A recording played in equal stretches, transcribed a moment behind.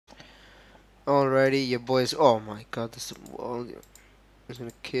Alrighty, your boys. Oh my god, this wall is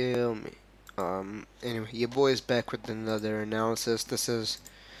gonna kill me. Anyway, your boy is back with another analysis. This is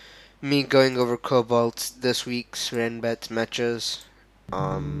me going over Cobalt this week's Ranbats matches.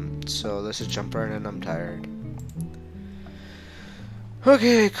 So let's just jump right in. I'm tired.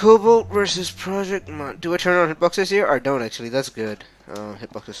 Okay, Cobalt versus Project Mon. Do I turn on hitboxes here? Or don't actually? That's good.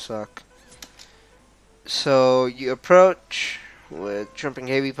 Hitboxes suck. So you approach with jumping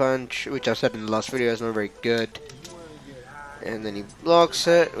heavy punch, which I said in the last video is not very good. And then he blocks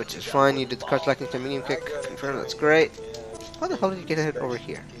it, which is fine. You did the crouch lacking to medium kick. Confirm, that's great. How the hell did you get it over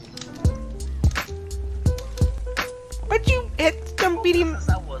here? Why'd you hit jump medium?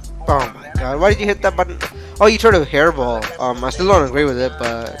 Oh my god, why did you hit that button? Oh, you tried a hairball. I still don't agree with it,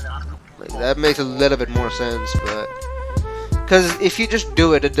 but like, that makes a little bit more sense, but because if you just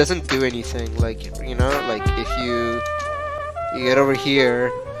do it, it doesn't do anything. Like, you know, like if you get over here,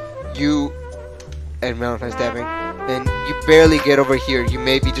 and Valentine's dabbing, and you barely get over here, you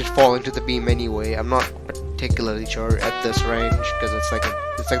maybe just fall into the beam anyway. I'm not particularly sure at this range because it's like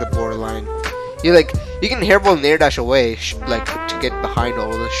the borderline. You can hairball and air dash away, like to get behind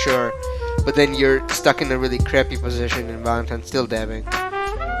all of this, sure, but then you're stuck in a really crappy position, and Valentine's still dabbing.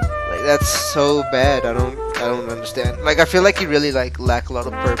 Like, that's so bad. I don't understand. Like, I feel like you really lack a lot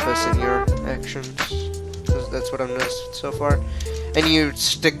of purpose in your actions. That's what I've noticed so far. And you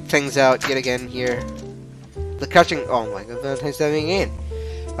stick things out yet again here. The crouching, oh my god, Valentine's diving in.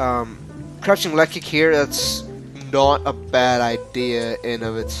 Crouching leg kick here, that's not a bad idea in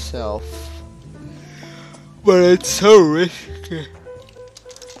of itself. But it's so risky.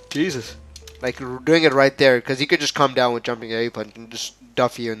 Jesus. Like, doing it right there, because you could just come down with jumping heavy punch and just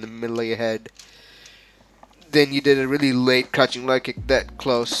duff you in the middle of your head. Then you did a really late crouching leg kick that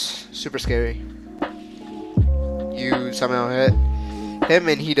close. Super scary. You somehow hit him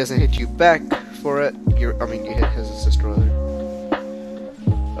and he doesn't hit you back for it. You hit his assist rather.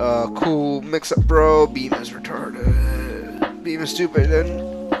 Cool mix up, bro. Beam is retarded. Beam is stupid,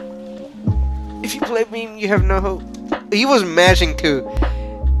 and if you play beam, you have no hope. He was mashing too,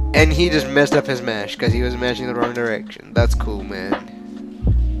 and he just messed up his mash because he was mashing the wrong direction. That's cool, man.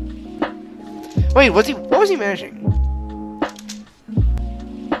 Wait, what was he mashing?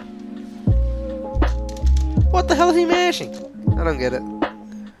 What the hell is he mashing? I don't get it.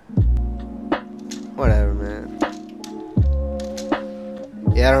 Whatever, man.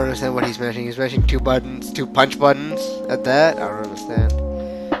 Yeah, I don't understand what he's mashing. He's mashing two punch buttons at that. I don't understand.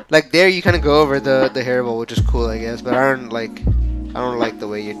 Like there, you kind of go over the hairball, which is cool, I guess. But I don't like the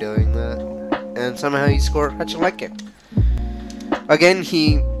way you're doing that. And somehow you score such a like it. Again,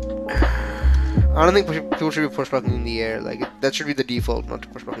 I don't think people should be push blocking in the air. Like that should be the default, not to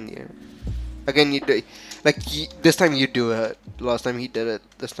push block in the air. Again, this time you do it. Last time he did it.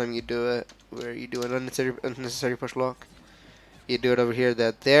 This time you do it, where you do an unnecessary push block. You do it over here,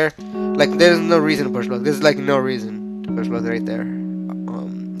 there. Like there's no reason to push block. There's like no reason to push block right there.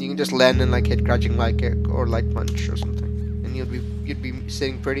 You can just land and like hit crouching light kick or light punch or something, and you'd be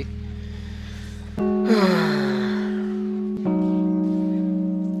sitting pretty.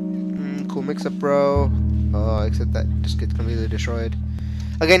 Cool mix up, bro. Except that just gets completely destroyed.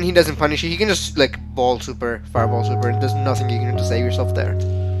 Again, he doesn't punish you. He can just like fireball super, and there's nothing you can do to save yourself there.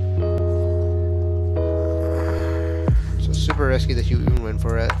 So super risky that you even went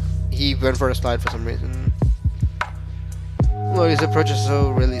for it. He went for a slide for some reason. Well, his approach is so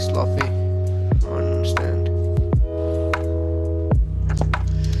really sloppy. I don't understand.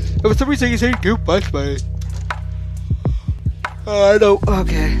 For some reason, he's saying "Good punch, man." I know.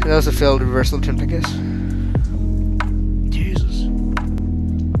 Okay, that was a failed reversal attempt, I guess. Jesus.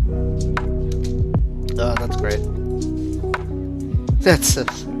 Oh, that's great. That's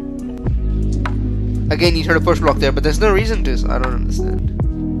again, you try to push block there, but there's no reason to, so I don't understand.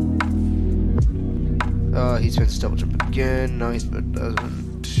 Oh, he's trying to double jump again. No, he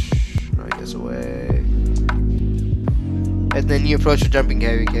doesn't. No, he gets away. And then you approach a jumping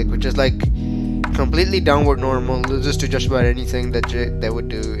heavy kick, which is like completely downward normal. Loses to just about anything that they would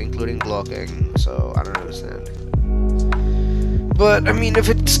do, including blocking. So I don't understand. But I mean, if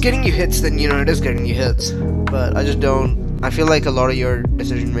it's getting you hits, then you know it is getting you hits. But I just don't. I feel like a lot of your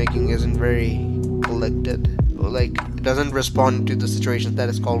decision making isn't very collected. Like it doesn't respond to the situation that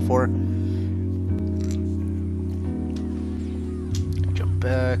is called for. Jump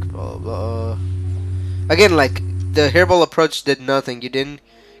back, blah blah. Again, like the hairball approach did nothing. You didn't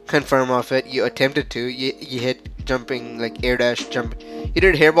confirm off it. You attempted to. You hit jumping like air dash jump. You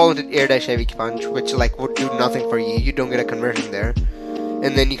did hairball into air dash heavy punch, which like would do nothing for you. You don't get a conversion there,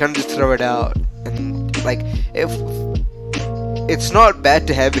 and then you kind of just throw it out. And like if it's not bad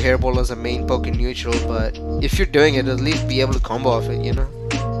to have hairball as a main poke in neutral, but if you're doing it, at least be able to combo off it, you know?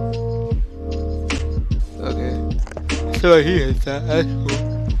 Okay. So he hits that. That's cool.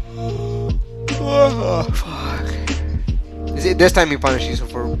 Oh, fuck. This time he punishes you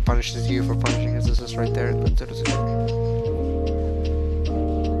for punishing his assist right there. And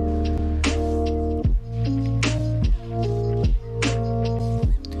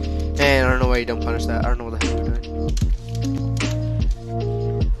I don't know why you don't punish that. I don't know what the hell you're doing.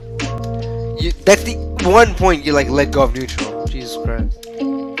 That's the one point you like let go of neutral. Jesus Christ.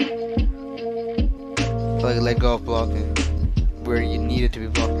 Like let go of blocking where you needed to be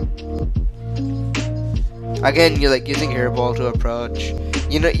blocking. Again, you're like using hairball to approach.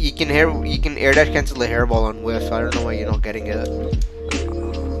 You know you can air dash cancel the hairball on whiff. I don't know why you're not getting it.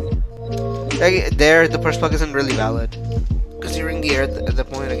 Like, there, the push block isn't really valid because you're in the air at the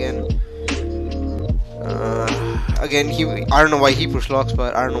point again. Again, I don't know why he push locks,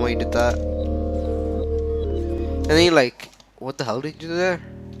 but I don't know why he did that. And then you like, what the hell did you do there?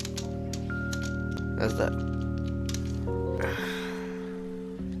 That's that.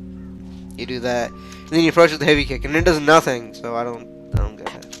 You do that, and then you approach with the heavy kick, and it does nothing. So I don't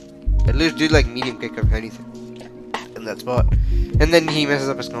get it. At least do like medium kick or anything in that spot. And then he messes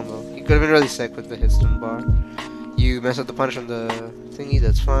up his combo. He could have been really sick with the hitstone bar. You mess up the punish on the thingy.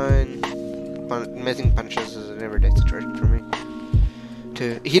 That's fine. Missing punishes is an everyday situation for me.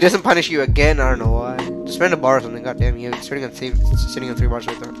 He doesn't punish you again. I don't know why. Just spend a bar or something. Goddamn, you're sitting on 3 bars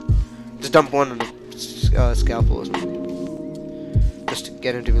right there. Just dump one on the scalpel or something. Just to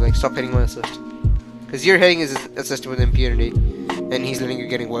get him to be like, stop hitting my assist. Because you're hitting his assist with impunity, and he's letting you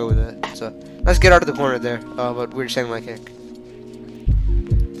getting away with it. So let's get out of the corner there. But we're sending my kick.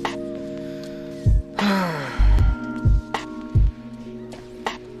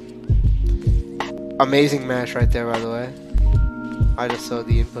 Amazing match right there, by the way. I just saw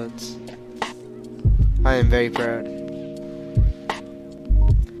the inputs. I am very proud.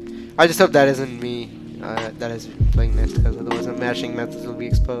 I just hope that isn't me. That is playing this, because otherwise my mashing methods will be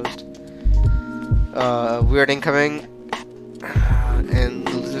exposed. Weird incoming. And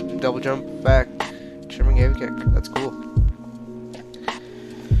double jump back. Trimming heavy kick. That's cool.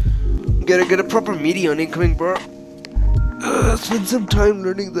 Get a proper meaty on incoming, bro. Spend some time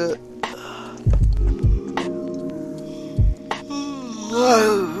learning that.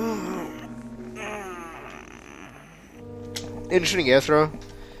 Interesting air throw.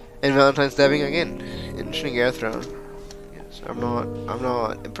 And Valentine's dabbing again. Interesting air throw. Yes, I'm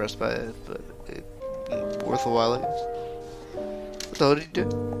not impressed by it, but it's worth a while, I guess. What the hell did he do?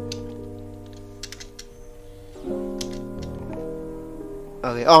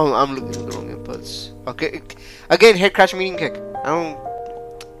 Okay, oh, I'm looking at the wrong inputs. Okay, again, head crash meeting kick. I don't...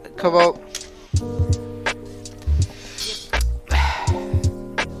 Cobalt.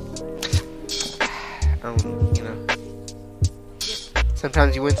 You know.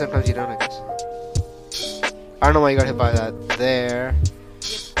 Sometimes you win, sometimes you don't, I guess. I don't know why you got hit by that there.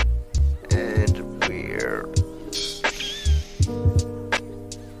 And weird.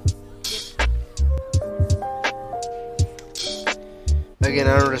 Again,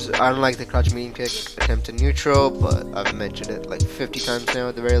 I don't like the crouch medium kick attempt to neutral, but I've mentioned it like 50 times now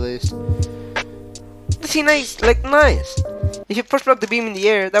at the very least. See, nice. If you push block the beam in the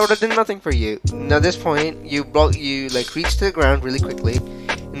air, that would have done nothing for you. Now at this point, you like reach to the ground really quickly,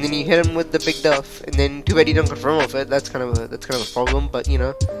 and then you hit him with the big duff, and then too bad you don't confirm off it. That's kind of a problem, but you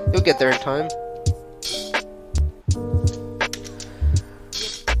know, you'll get there in time.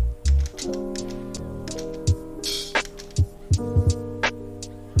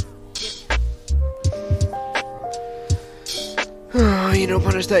 You don't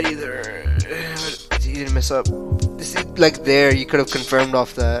punish that either. You didn't mess up. This is like there, you could have confirmed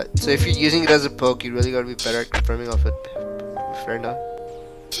off that. So if you're using it as a poke, you really gotta be better at confirming off it. Fair enough.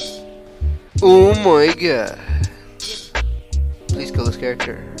 Oh my god. Please kill this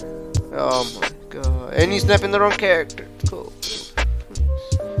character. Oh my god. And you snap in the wrong character. Cool.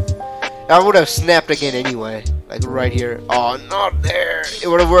 I would have snapped again anyway. Like right here. Oh, not there. It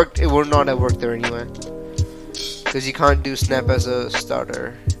would have worked. It would not have worked there anyway. Because you can't do snap as a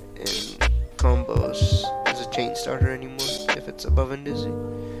starter in combos as a chain starter anymore if it's above and dizzy.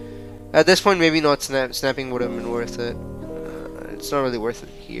 At this point, maybe not snapping would have been worth it. It's not really worth it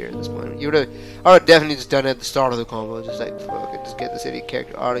here at this point. I would have definitely just done it at the start of the combo, just like fuck it, just get this idiot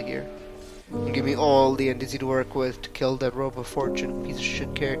character out of here and give me all the NDC to work with to kill that Rope of Fortune piece of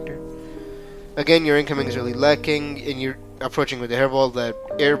shit character. Again, your incoming is really lacking, and you're approaching with the airball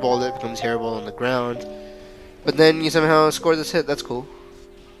that becomes hairball on the ground. But then you somehow score this hit. That's cool.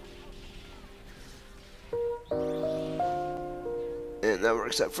 And that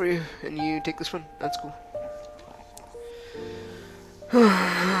works out for you. And you take this one. That's cool.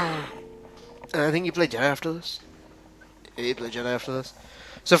 And I think you play Jedi after this. Yeah, you play Jedi after this.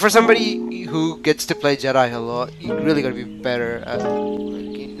 So for somebody who gets to play Jedi a lot, you really gotta be better at,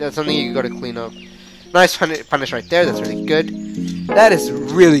 that's something you gotta clean up. Nice punish right there, that's really good. That is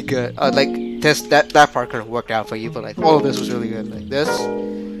really good. Like this, that part kind of worked out for you, but like all of this was really good. Like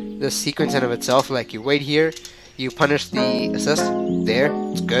this sequence in of itself, like you wait here, you punish the assist, there,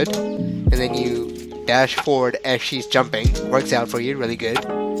 it's good. And then you dash forward as she's jumping, works out for you, really good.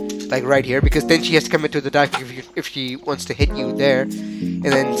 Like right here, because then she has to come into the dive kick if she wants to hit you there, and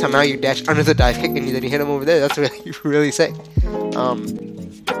then somehow you dash under the dive kick and then you hit him over there. That's really really sick.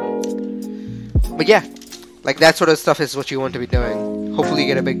 But yeah, like that sort of stuff is what you want to be doing. Hopefully you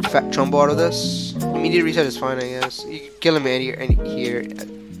get a big fat trumbo out of this. Immediate reset is fine, I guess. You can kill him here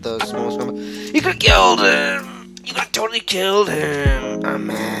at the smallest combo. You could have killed him. You could have totally killed him. I'm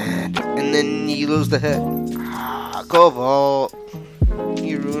mad. And then you lose the hit. Ah, Cobalt.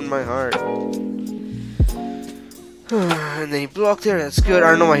 You ruined my heart. And then he blocked there, that's good. I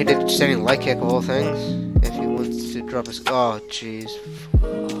don't know why he did standing light kick of all things. If he wants to drop his... Oh, jeez.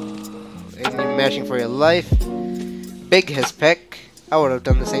 And you're mashing for your life. Big his pick. I would have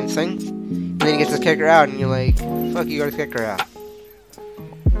done the same thing. And then he gets his kicker out, and you're like, fuck, you got his kicker out.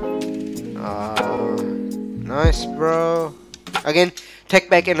 Nice, bro. Again, tech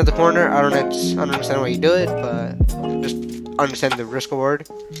back into the corner. I don't understand why you do it, but just understand the risk reward.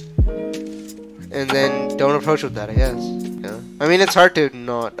 And then don't approach with that, I guess. Yeah. I mean, it's hard to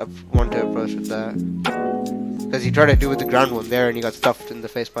not want to approach with that. Because you try to do with the ground one there and you got stuffed in the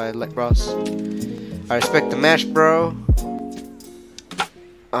face by Light Ross. I respect the mash, bro.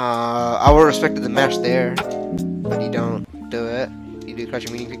 I would respect the mash there. But you don't do it. You do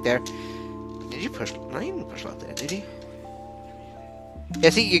crouching meaning kick there. Did you push? No, you didn't push out there, did you? Yeah,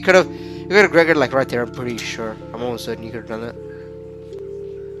 see, you could have Gregor like right there, I'm pretty sure. I'm almost certain you could have done it.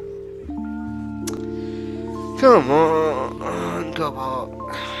 Come on, Cobalt.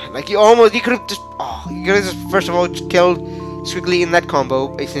 Like you could have just, you could have just first of all just killed Squiggly in that combo,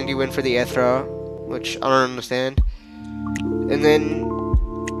 basically you went for the air throw, which I don't understand. And then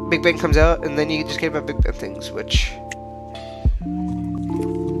Big Ben comes out, and then you just get about Big Ben things, which...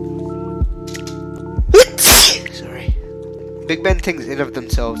 Sorry. Big Ben things in of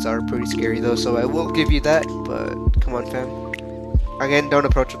themselves are pretty scary though, so I will give you that, but come on, fam. Again, don't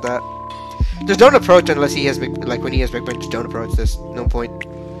approach with that. Just don't approach unless he has big, like when he has Big Ben, just don't approach. There's no point.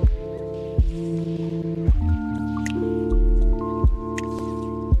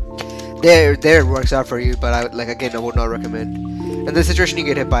 There it works out for you, but I would not recommend. In this situation, you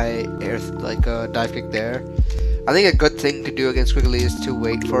get hit by air, like a dive kick there. I think a good thing to do against Squiggly is to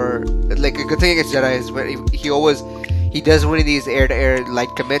wait for, like a good thing against Jedi is when he does one of these air-to-air light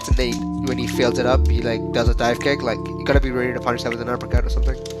commits, and then when he fails it up, he like does a dive kick. Like you gotta be ready to punish that with an uppercut or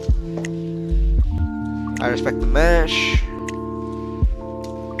something. I respect the mash.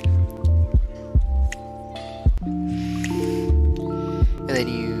 And then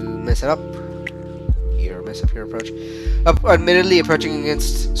you mess it up. You mess up your approach. Admittedly, approaching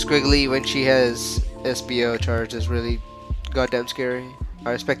against Squiggly when she has SBO charge is really goddamn scary. I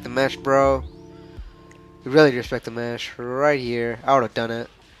respect the mash, bro. Really respect the mash. Right here. I would have done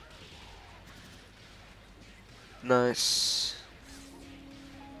it. Nice.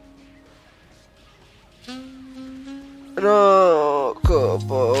 No,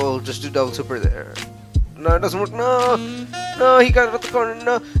 Cobalt, just do double super there. No, it doesn't work. No, no, he got it at the corner.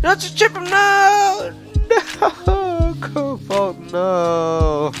 No, no, just chip him. No, no, Cobalt,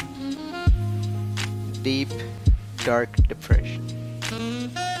 no. Deep, dark depression.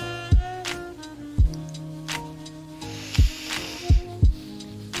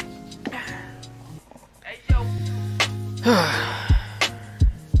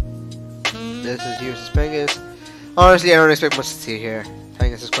 This is Here's Pangus. Honestly, I don't expect much to see here.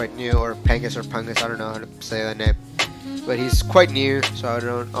 Pangus is quite new, or Pangus or Pungus, I don't know how to say that name. But he's quite new, so I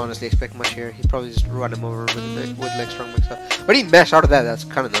don't honestly expect much here. He'd probably just run him over with like strong mix up. But he meshed out of that, that's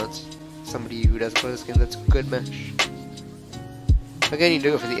kind of nuts. Somebody who doesn't play this game, that's a good mesh. Again, you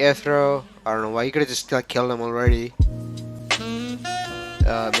do it for the air throw. I don't know why, you could have just like killed him already.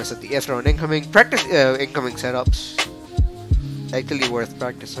 Mess up the air throw and incoming. Practice incoming setups. Actually worth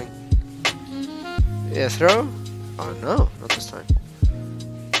practicing. Air throw? Oh no, not this time.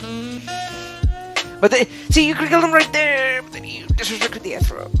 But see, you could kill him right there, but then you disrespected the air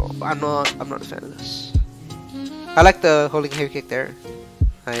throw. I'm not a fan of this. I like the holding heavy kick there.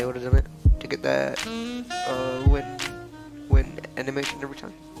 I would have done it to get that win animation every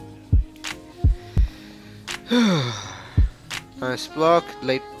time. Nice block,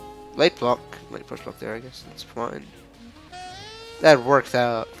 late block, late first block there. I guess that's fine. That worked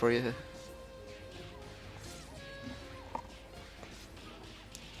out for you.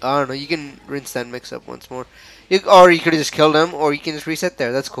 I don't know. You can rinse that mix up once more, or you could have just killed him, or you can just reset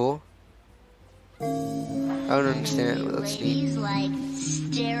there. That's cool. I don't understand. Well, that's neat. Like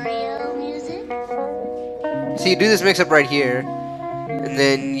stereo music? So you do this mix up right here, and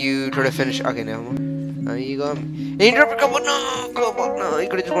then you try to finish. Okay, never mind. There you go. And you drop a Cobalt. No, Cobalt. No, you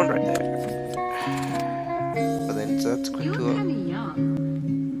could have just won right there. But then so that's quick too.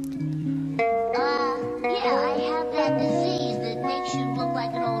 Yeah, I have that disease that makes you look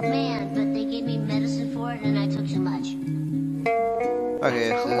like an old man, but they gave me medicine for it and I took too much. Okay,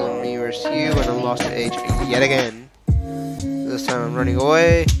 so me versus you, and I'm lost to age yet again. This time I'm running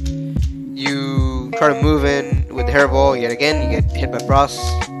away. You try to move in with the hairball yet again. You get hit by frost,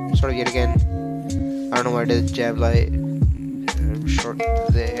 sort of yet again. I don't know why I did jab light. I'm short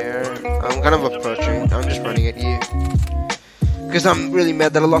there. I'm kind of approaching. I'm just running at you. Because I'm really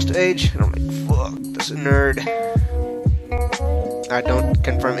mad that I lost to age. And I'm like, fuck, this is a nerd. I don't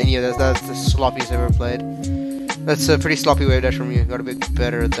confirm any of this. That's the sloppiest I've ever played. That's a pretty sloppy wave dash from you. Gotta be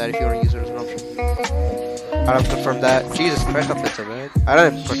better at that if you want to use it as an option. I don't confirm that. Jesus Christ, I played so bad. I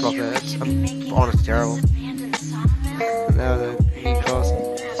don't first off that. I'm honestly terrible. Now the knee cross.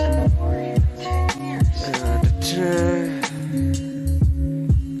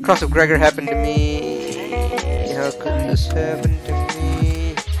 Cross of Gregor happened to me. How could this happen to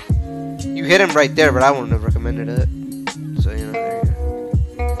me? You hit him right there, but I wouldn't have recommended it. So, you know, there you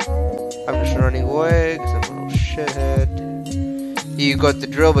go. I'm just running away because I'm a little shithead. You got the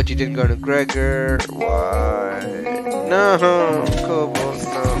drill, but you didn't go to Gregor. Why? No, Cobalt,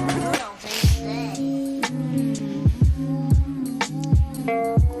 no.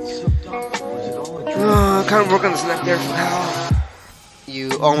 Oh, kind of work on the snap there. Wow.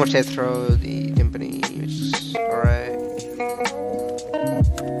 You almost hit throw the timpani, which is alright.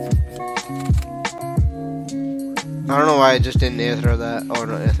 I don't know why I just didn't air throw that. Oh,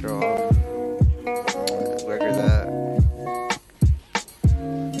 not air throw. Gregor that.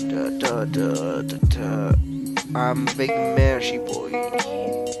 I'm a big mashy boy.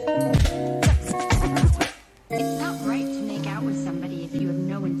 It's not right to make out with somebody if you have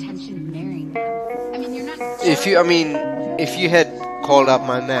no intention of marrying them. I mean, you're not. If you had called out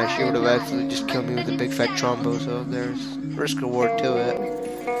my mash, you would have actually just killed me with a big fat trombo. So there's risk reward to it.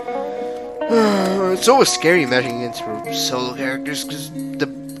 It's always scary matching against solo characters because the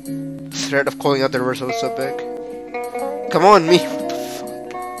threat of calling out the reversal is so big. Come on, me. What the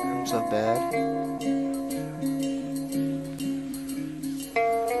fuck? I'm so bad.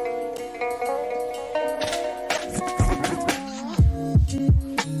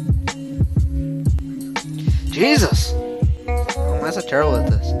 Jesus! I'm so terrible at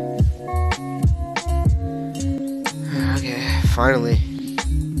this. Okay, finally.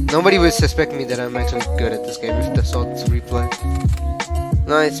 Nobody would suspect me that I'm actually good at this game if they saw this replay.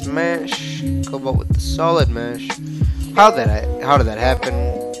 Nice mash. Cobalt with the solid mash. How did that happen?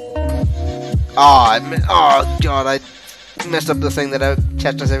 Oh god, I messed up the thing that I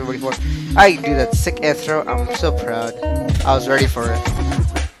chastised everybody for. I do that sick air throw. I'm so proud. I was ready for it.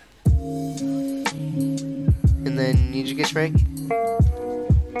 And then Ninja gets rank.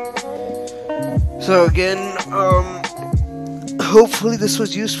 So again, hopefully this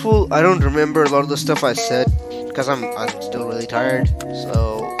was useful. I don't remember a lot of the stuff I said because I'm still really tired.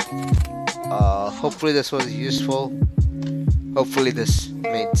 So hopefully this was useful. Hopefully this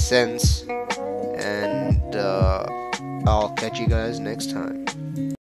made sense. And I'll catch you guys next time.